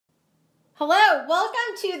Hello,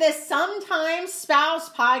 welcome to the Sometimes Spouse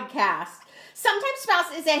podcast. Sometimes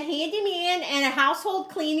Spouse is a handyman and a household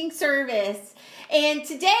cleaning service. And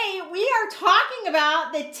today we are talking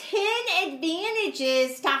about the 10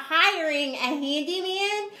 advantages to hiring a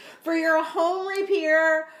handyman for your home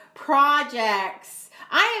repair projects.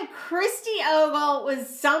 I am Christy Ogle with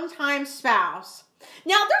Sometimes Spouse.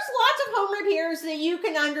 Now, there's lots of home repairs that you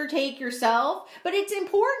can undertake yourself, but it's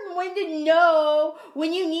important when to know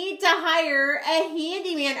when you need to hire a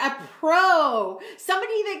handyman, a pro,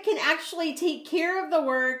 somebody that can actually take care of the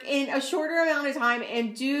work in a shorter amount of time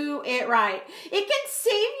and do it right. It can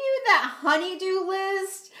save you that honey-do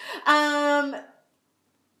list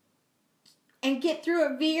and get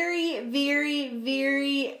through it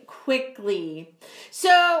very quickly.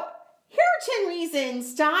 So, here are 10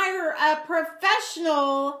 reasons to hire a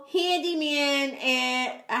professional handyman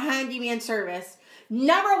and a handyman service.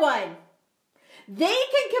 Number 1, they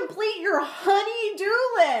can complete your honey-do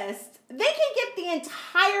list. They can get the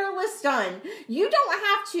entire list done. You don't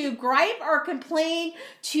have to gripe or complain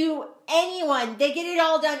to anyone. They get it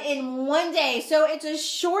all done in one day. So it's a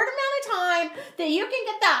short amount of time that you can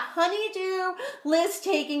get that honey-do list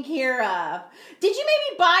taken care of. Did you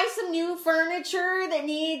maybe buy some new furniture that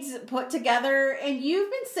needs put together and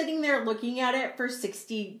you've been sitting there looking at it for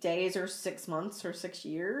 60 days or 6 months or 6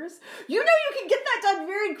 years? You know you can get that done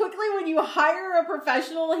very quickly when you hire a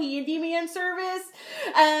professional handyman service.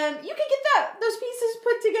 You can get those pieces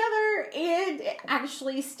put together and it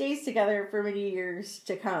actually stays together for many years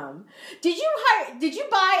to come. Did you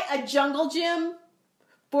buy a jungle gym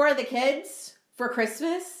for the kids for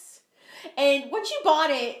Christmas? And once you bought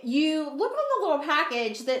it, you look on the little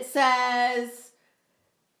package that says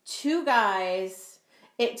 2 guys,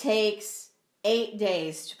 it takes 8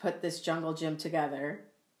 days to put this jungle gym together.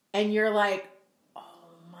 And you're like, oh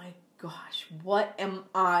my gosh, what am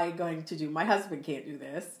I going to do? My husband can't do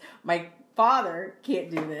this. My father can't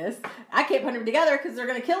do this. I can't put them together because they're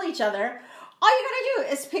going to kill each other. All you gotta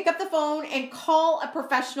do is pick up the phone and call a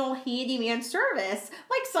professional handyman service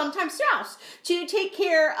like Sometimes Spouse to take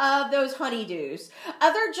care of those honeydews.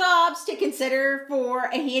 Other jobs to consider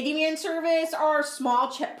for a handyman service are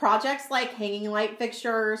small projects like hanging light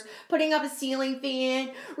fixtures, putting up a ceiling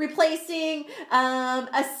fan, replacing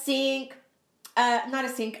a sink,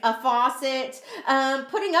 a faucet,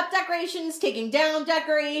 putting up decorations, taking down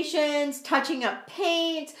decorations, touching up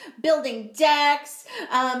paint, building decks,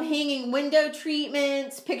 hanging window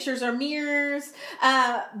treatments, pictures or mirrors,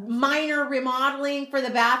 minor remodeling for the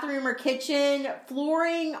bathroom or kitchen,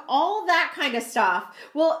 flooring, all that kind of stuff.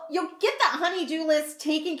 Well, you'll get that honey-do list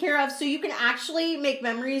taken care of so you can actually make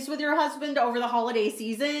memories with your husband over the holiday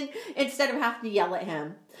season instead of having to yell at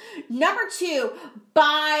him. Number 2,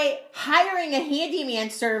 by hiring a handyman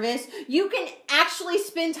service, you can actually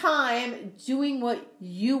spend time doing what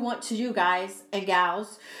you want to do, guys and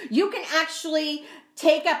gals. You can actually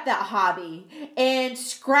take up that hobby and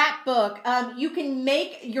scrapbook. You can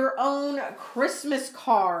make your own Christmas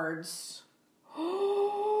cards.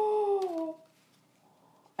 I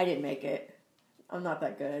didn't make it. I'm not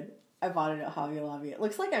that good. I bought it at Hobby Lobby. It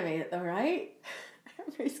looks like I made it though, right?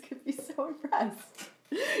 Everybody's going to be so impressed.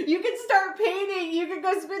 You can start painting. You can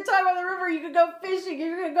go spend time on the river. You can go fishing.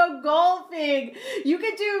 You can go golfing. You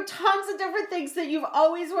can do tons of different things that you've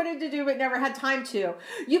always wanted to do but never had time to.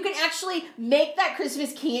 You can actually make that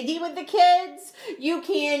Christmas candy with the kids. You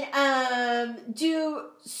can do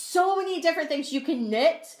so many different things. You can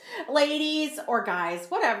knit, ladies or guys,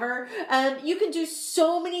 whatever. You can do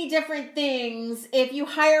so many different things if you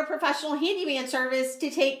hire a professional handyman service to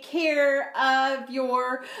take care of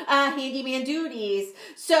your handyman duties.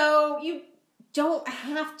 So you don't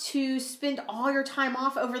have to spend all your time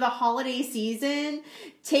off over the holiday season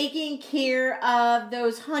taking care of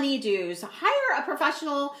those honeydews. Hire a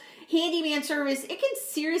professional handyman service.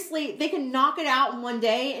 They can knock it out in one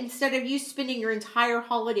day instead of you spending your entire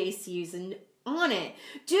holiday season on it.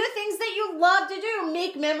 Do things that you love to do.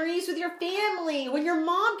 Make memories with your family. When your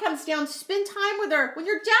mom comes down, spend time with her. When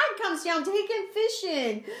your dad comes down, take him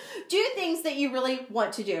fishing. Do things that you really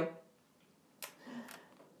want to do.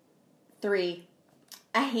 3,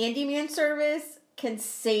 a handyman service can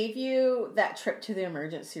save you that trip to the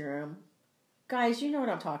emergency room. Guys, you know what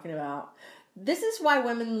I'm talking about. This is why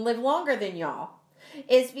women live longer than y'all.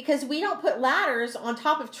 It's because we don't put ladders on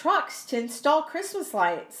top of trucks to install Christmas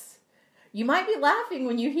lights. You might be laughing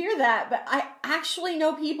when you hear that, but I actually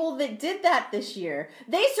know people that did that this year.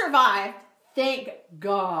 They survived, thank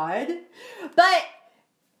God. But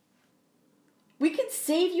we can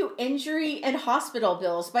save you injury and hospital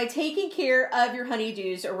bills by taking care of your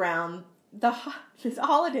honeydews around the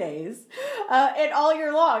holidays and all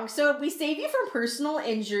year long. So we save you from personal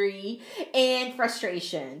injury and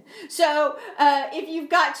frustration. So if you've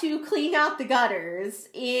got to clean out the gutters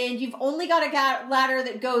and you've only got a ladder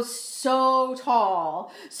that goes so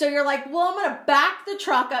tall, so you're like, well, I'm going to back the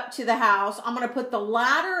truck up to the house. I'm going to put the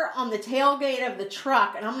ladder on the tailgate of the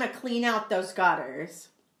truck and I'm going to clean out those gutters.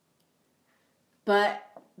 But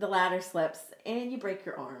the ladder slips and you break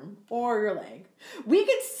your arm or your leg. We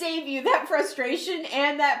can save you that frustration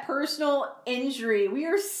and that personal injury. We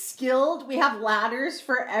are skilled. We have ladders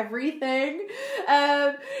for everything.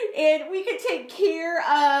 And we can take care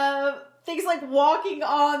of things like walking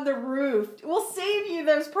on the roof. We'll save you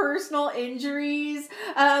those personal injuries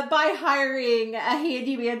by hiring a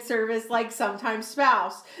handyman service like Sometime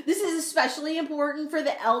Spouse. This is especially important for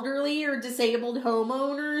the elderly or disabled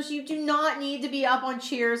homeowners. You do not need to be up on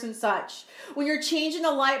chairs and such. When you're changing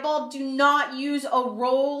a light bulb, do not use a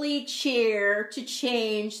rolly chair to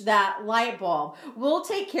change that light bulb. We'll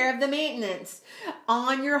take care of the maintenance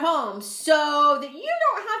on your home so that you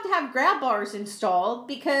don't have to have grab bars installed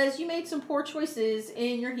because you made some poor choices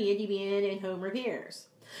in your handyman and home repairs.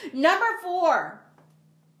 Number 4,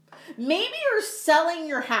 maybe you're selling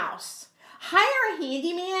your house. Hire a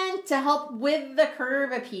handyman to help with the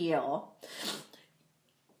curb appeal.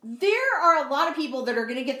 There are a lot of people that are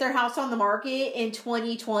going to get their house on the market in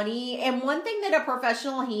 2020, and one thing that a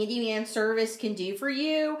professional handyman service can do for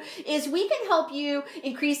you is we can help you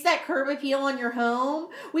increase that curb appeal on your home.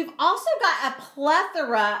 We've also got a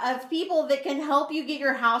plethora of people that can help you get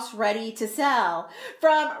your house ready to sell,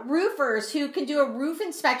 from roofers who can do a roof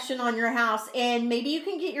inspection on your house, and maybe you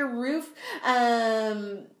can get your roof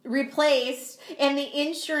replaced and the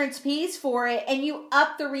insurance pays for it, and you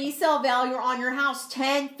up the resale value on your house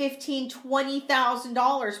 $10,000, $15,000,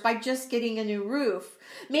 $20,000 by just getting a new roof.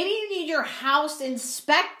 Maybe you need your house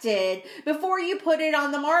inspected before you put it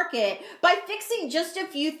on the market. By fixing just a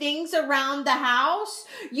few things around the house,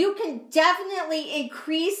 you can definitely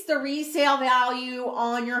increase the resale value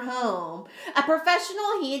on your home. A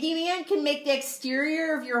professional handyman can make the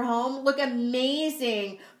exterior of your home look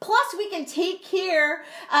amazing. Plus, we can take care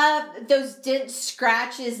of those dents,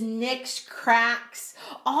 scratches, nicks, cracks,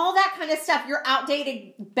 all that kind of stuff. Your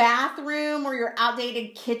outdated bathroom or your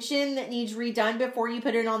outdated kitchen that needs redone before you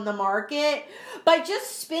put it on the market. By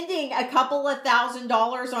just spending a couple of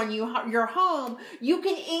 $1,000s on your home, you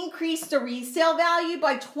can increase the resale value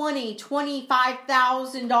by $20,000,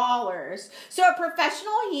 $25,000. So a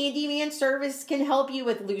professional handyman service can help you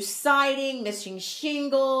with loose siding, missing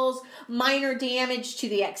shingles, minor damage to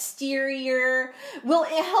the exterior. Will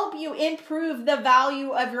it help you improve the value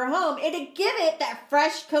of your home? It'll give it that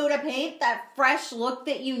fresh coat of paint, that fresh look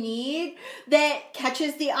that you need that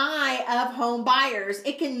catches the eye of home buyers.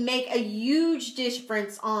 It can make a huge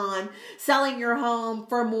difference on selling your home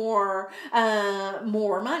for more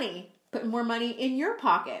money, putting more money in your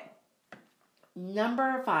pocket.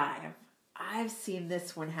 Number 5, I've seen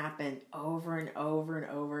this one happen over and over and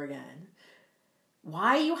over again.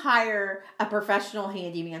 Why you hire a professional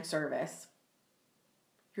handyman service?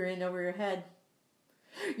 You're in over your head.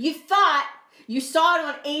 You thought you saw it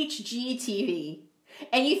on HGTV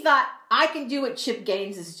and you thought, I can do what Chip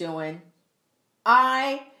Gaines is doing.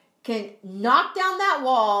 I can knock down that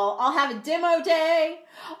wall. I'll have a demo day.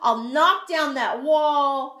 I'll knock down that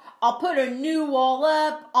wall. I'll put a new wall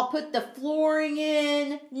up. I'll put the flooring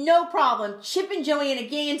in. No problem. Chip and Joanna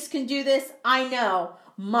Gaines can do this. I know.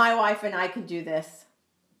 My wife and I can do this.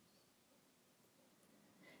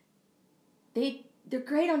 They're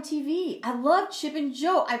great on TV. I love Chip and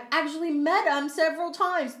Jo. I've actually met them several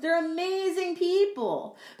times. They're amazing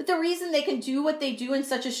people. But the reason they can do what they do in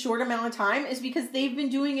such a short amount of time is because they've been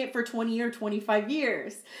doing it for 20 or 25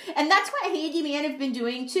 years. And that's what handyman have been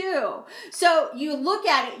doing too. So you look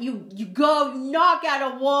at it, you go, you knock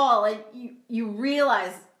out a wall, and you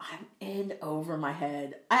realize, I'm in over my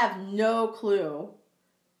head. I have no clue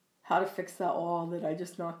how to fix that wall that I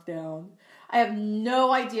just knocked down. I have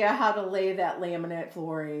no idea how to lay that laminate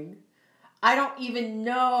flooring. I don't even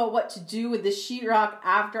know what to do with the sheetrock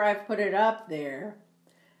after I've put it up there.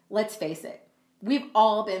 Let's face it. We've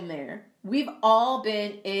all been there. We've all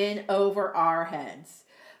been in over our heads.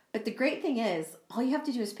 But the great thing is, all you have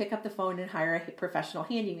to do is pick up the phone and hire a professional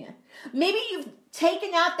handyman. Maybe you've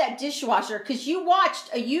taken out that dishwasher because you watched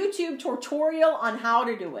a YouTube tutorial on how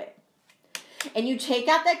to do it. And you take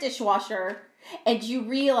out that dishwasher and you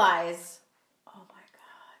realize, oh my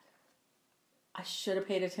God, I should have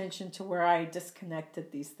paid attention to where I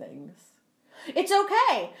disconnected these things. It's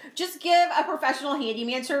okay. Just give a professional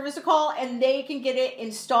handyman service a call and they can get it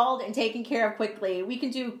installed and taken care of quickly. We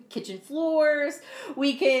can do kitchen floors.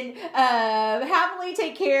 We can happily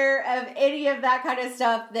take care of any of that kind of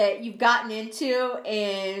stuff that you've gotten into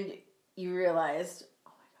and you realized,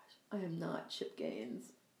 oh my gosh, I am not Chip Gaines.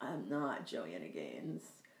 I'm not Joanna Gaines.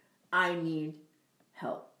 I need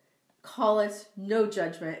help. Call us, no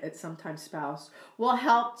judgment at Sometimes Spouse. We'll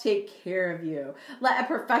help take care of you. Let a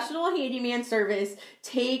professional handyman service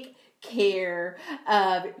take care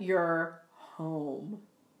of your home.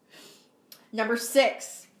 Number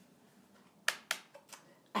 6,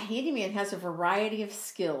 a handyman has a variety of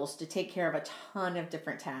skills to take care of a ton of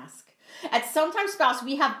different tasks. At Sometimes Spouse,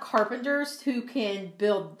 we have carpenters who can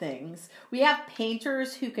build things. We have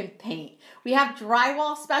painters who can paint. We have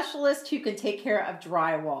drywall specialists who can take care of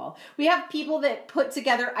drywall. We have people that put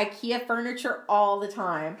together IKEA furniture all the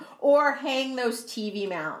time or hang those TV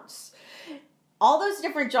mounts. All those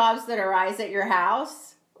different jobs that arise at your house,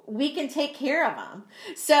 we can take care of them.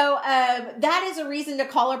 So that is a reason to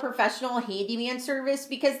call a professional handyman service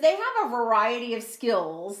because they have a variety of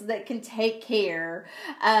skills that can take care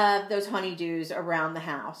of those honeydews around the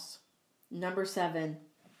house. Number 7,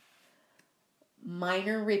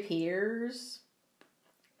 minor repairs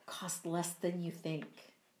cost less than you think.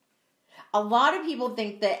 A lot of people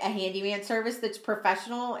think that a handyman service that's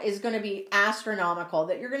professional is going to be astronomical,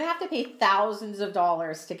 that you're going to have to pay thousands of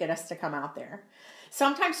dollars to get us to come out there.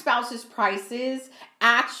 Sometimes Spouse's prices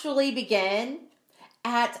actually begin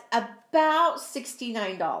at about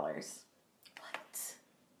 $69. What?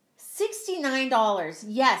 $69.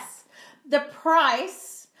 Yes, the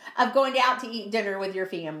price of going out to eat dinner with your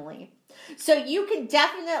family. So you can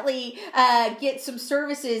definitely get some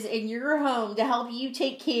services in your home to help you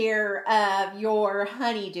take care of your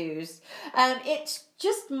honeydews. It's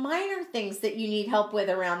just minor things that you need help with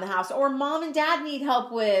around the house, or mom and dad need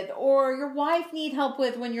help with, or your wife need help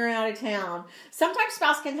with when you're out of town. Sometimes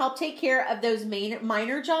Spouse can help take care of those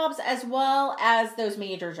minor jobs as well as those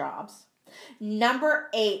major jobs. Number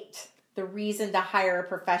 8, the reason to hire a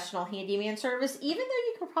professional handyman service, even though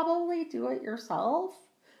you could probably do it yourself,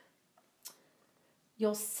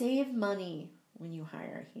 you'll save money when you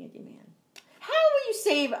hire a handyman. How will you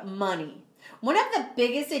save money? One of the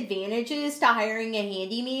biggest advantages to hiring a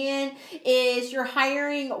handyman is you're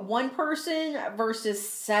hiring one person versus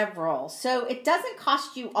several. So it doesn't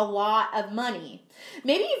cost you a lot of money.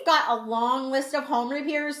 Maybe you've got a long list of home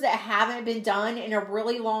repairs that haven't been done in a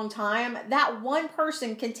really long time. That one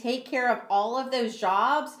person can take care of all of those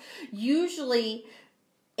jobs, usually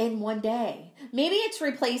in one day. Maybe it's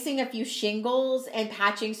replacing a few shingles and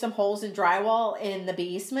patching some holes in drywall in the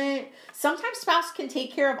basement. Sometimes Spouse can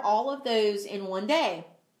take care of all of those in one day.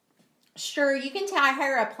 Sure, you can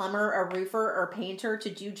hire a plumber, a roofer, or painter to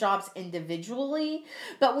do jobs individually,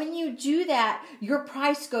 but when you do that, your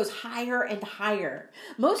price goes higher and higher.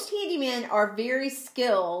 Most handymen are very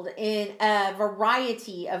skilled in a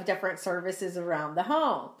variety of different services around the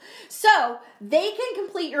home. So they can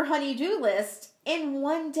complete your honey-do list in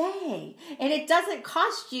one day, and it doesn't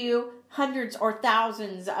cost you hundreds or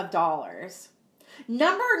thousands of dollars.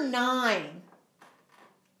 Number 9,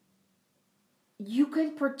 you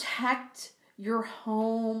can protect your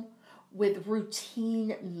home with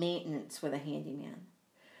routine maintenance with a handyman.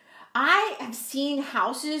 I have seen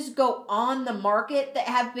houses go on the market that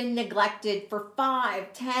have been neglected for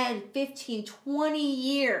 5, 10, 15, 20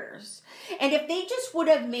 years. And if they just would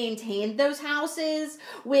have maintained those houses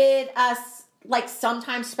with us, like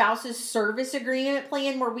Sometimes Spouse's service agreement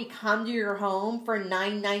plan where we come to your home for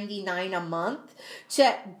 $9.99 a month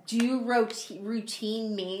to do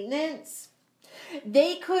routine maintenance,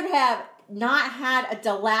 they could have not had a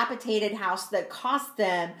dilapidated house that cost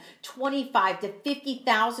them $25,000 to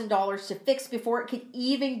 $50,000 to fix before it could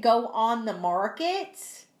even go on the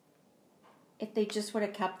market if they just would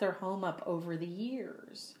have kept their home up over the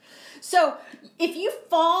years. So if you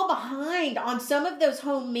fall behind on some of those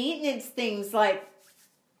home maintenance things like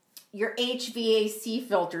your HVAC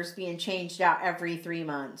filters being changed out every 3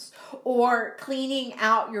 months, or cleaning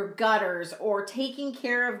out your gutters, or taking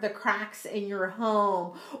care of the cracks in your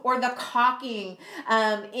home, or the caulking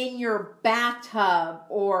in your bathtub,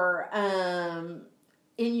 or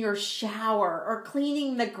in your shower, or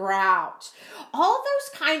cleaning the grout. All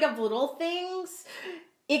those kind of little things,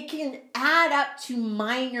 it can add up to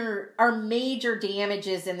minor or major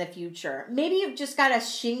damages in the future. Maybe you've just got a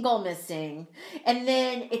shingle missing, and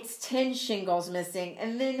then it's 10 shingles missing,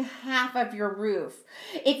 and then half of your roof.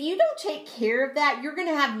 If you don't take care of that, you're going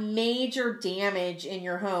to have major damage in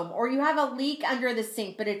your home, or you have a leak under the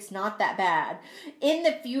sink, but it's not that bad. In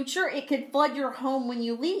the future, it could flood your home when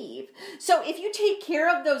you leave. So if you take care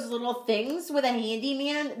of those little things with a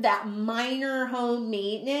handyman, that minor home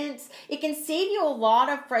maintenance, it can save you a lot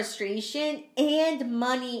of frustration and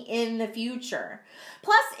money in the future.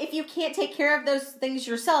 Plus, if you can't take care of those things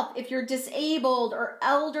yourself, if you're disabled or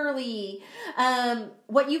elderly,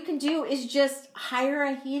 what you can do is just hire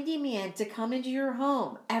a handyman to come into your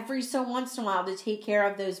home every so once in a while to take care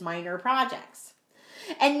of those minor projects.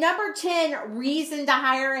 And number 10 reason to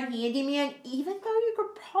hire a handyman, even though you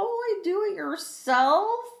could probably do it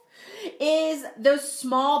yourself, is those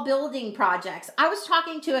small building projects. I was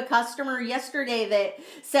talking to a customer yesterday that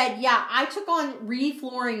said, yeah, I took on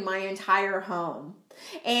reflooring my entire home.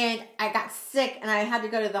 And I got sick and I had to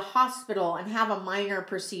go to the hospital and have a minor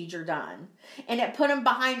procedure done. And it put them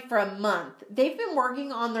behind for a month. They've been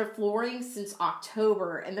working on their flooring since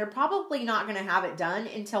October, and they're probably not going to have it done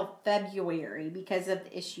until February because of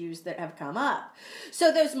the issues that have come up.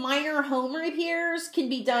 So those minor home repairs can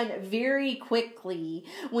be done very quickly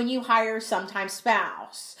when you hire Sometime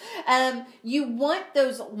Spouse. You want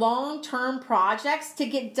those long-term projects to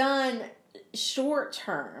get done short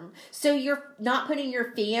term. So you're not putting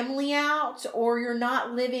your family out, or you're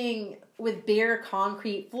not living with bare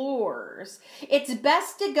concrete floors. It's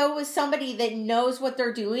best to go with somebody that knows what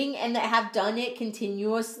they're doing and that have done it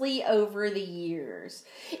continuously over the years.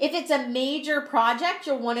 If it's a major project,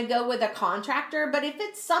 you'll want to go with a contractor, but if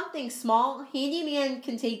it's something small, handyman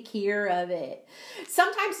can take care of it.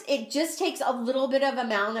 Sometimes it just takes a little bit of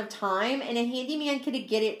amount of time, and a handyman can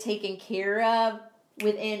get it taken care of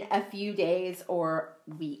within a few days or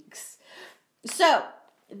weeks. So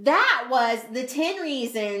that was the 10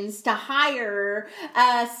 reasons to hire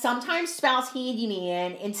a Sometime Spouse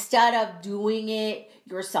handyman instead of doing it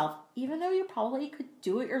yourself. Even though you probably could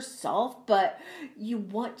do it yourself, but you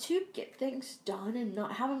want to get things done and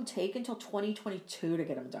not have them take until 2022 to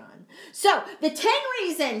get them done. So the 10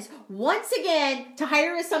 reasons, once again, to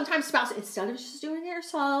hire a Sometime Spouse instead of just doing it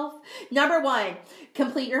yourself. Number 1,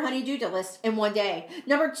 complete your honey-do list in one day.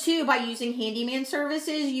 Number 2, by using handyman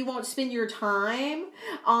services, you won't spend your time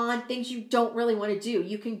on things you don't really want to do.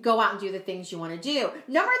 You can go out and do the things you want to do.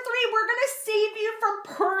 Number 3, we're going to save you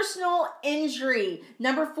from personal injury.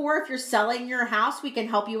 Number 4, if you're selling your house, we can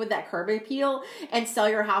help you with that curb appeal and sell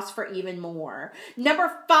your house for even more.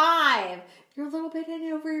 Number 5, you're a little bit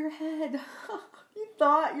in over your head. You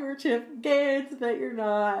thought you were Chip Gaines, but you're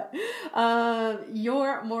not.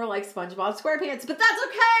 You're more like SpongeBob SquarePants, but that's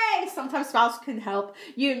okay. Sometimes Spouse can help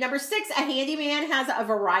you. Number 6, a handyman has a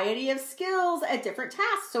variety of skills at different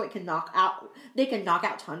tasks, so they can knock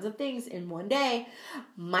out tons of things in one day.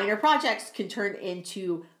 Minor projects can turn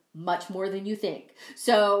into much more than you think.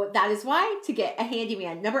 So that is why to get a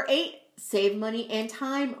handyman. Number 8, save money and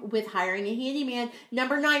time with hiring a handyman.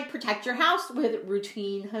 Number 9, protect your house with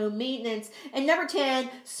routine home maintenance. And number 10,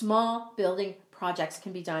 small building projects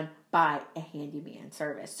can be done by a handyman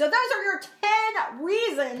service. So those are your 10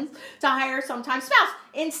 reasons to hire Sometime Spouse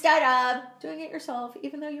instead of doing it yourself,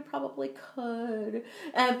 even though you probably could.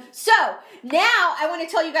 So now I want to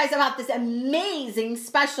tell you guys about this amazing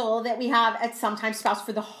special that we have at Sometime Spouse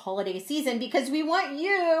for the holiday season, because we want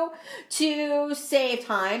you to save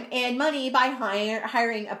time and money by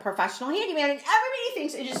hiring a professional handyman. And everybody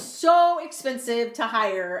thinks it is so expensive to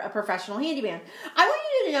hire a professional handyman. I want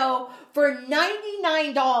you to know, for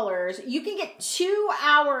 $99, you can get 2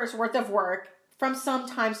 hours worth of work from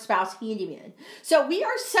Sometime Spouse Handyman. So we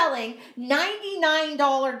are selling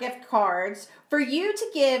 $99 gift cards for you to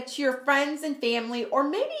give to your friends and family, or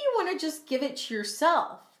maybe you want to just give it to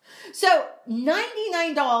yourself. So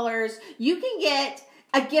 $99, you can get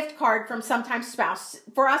a gift card from Sometime Spouse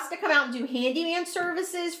for us to come out and do handyman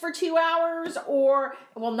services for 2 hours, or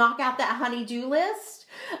we'll knock out that honey-do list.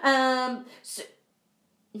 So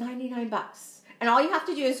 $99. And all you have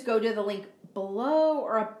to do is go to the link below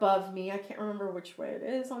or above me. I can't remember which way it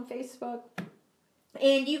is on Facebook.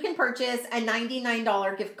 And you can purchase a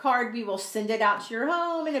 $99 gift card. We will send it out to your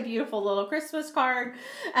home in a beautiful little Christmas card.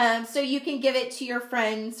 So you can give it to your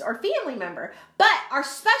friends or family member. But our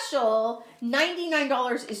special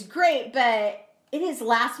 $99 is great, but it is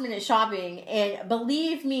last minute shopping. And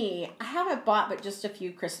believe me, I haven't bought but just a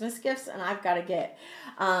few Christmas gifts, and I've got to get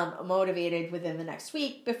motivated within the next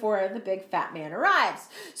week before the big fat man arrives.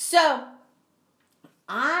 So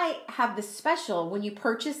I have the special when you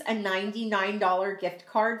purchase a $99 gift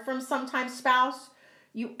card from Sometimes Spouse,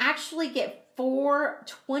 you actually get 4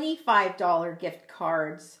 $25 gift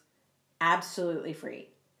cards absolutely free.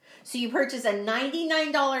 So you purchase a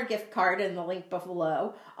 $99 gift card in the link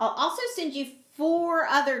below. I'll also send you 4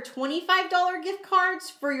 other $25 gift cards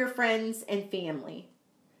for your friends and family.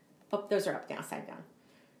 Oh, those are upside down.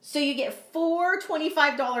 So you get 4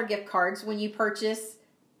 $25 gift cards when you purchase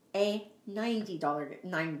a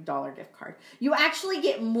 $9 gift card. You actually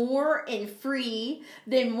get more and free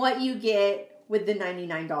than what you get with the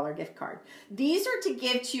 $99 gift card. These are to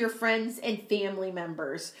give to your friends and family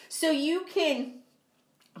members. So you can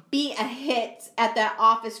be a hit at that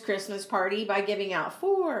office Christmas party by giving out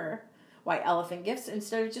 4 white elephant gifts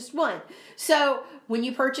instead of just 1. So when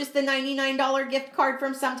you purchase the $99 gift card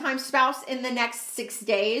from Sometimes Spouse in the next 6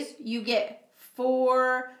 days, you get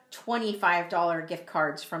 4 $25 gift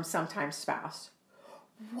cards from Sometimes Spouse.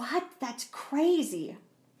 What? That's crazy.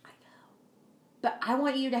 I know. But I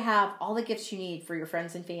want you to have all the gifts you need for your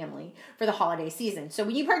friends and family for the holiday season. So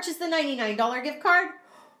when you purchase the $99 gift card,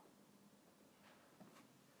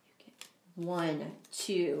 you get 1,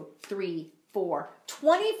 2, 3, 4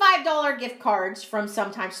 $25 gift cards from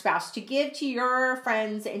Sometimes Spouse to give to your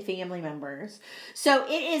friends and family members. So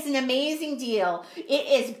it is an amazing deal.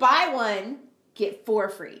 It is buy 1, get 4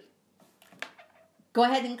 free. Go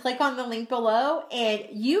ahead and click on the link below and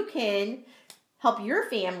you can help your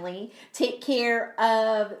family take care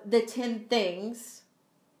of the 10 things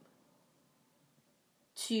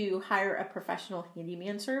to hire a professional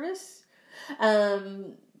handyman service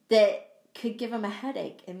that could give them a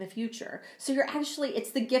headache in the future. So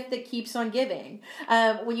it's the gift that keeps on giving.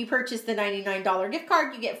 When you purchase the $99 gift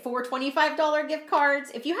card, you get 4 $25 gift cards.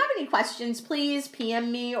 If you have any questions, please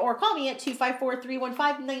PM me or call me at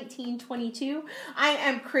 254-315-1922. I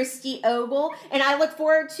am Christy Ogle, and I look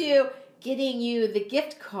forward to getting you the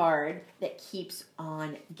gift card that keeps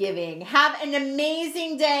on giving. Have an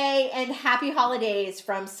amazing day and happy holidays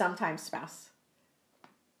from Sometimes Spouse.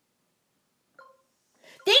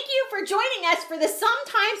 Thank you for joining us for the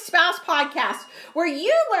Sometimes Spouse podcast, where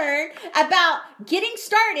you learn about getting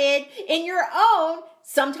started in your own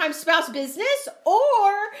Sometimes Spouse business,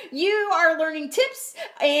 or you are learning tips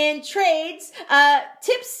and trades,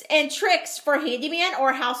 tips and tricks for handyman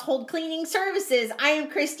or household cleaning services. I am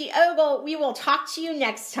Christy Ogle. We will talk to you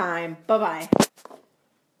next time. Bye-bye.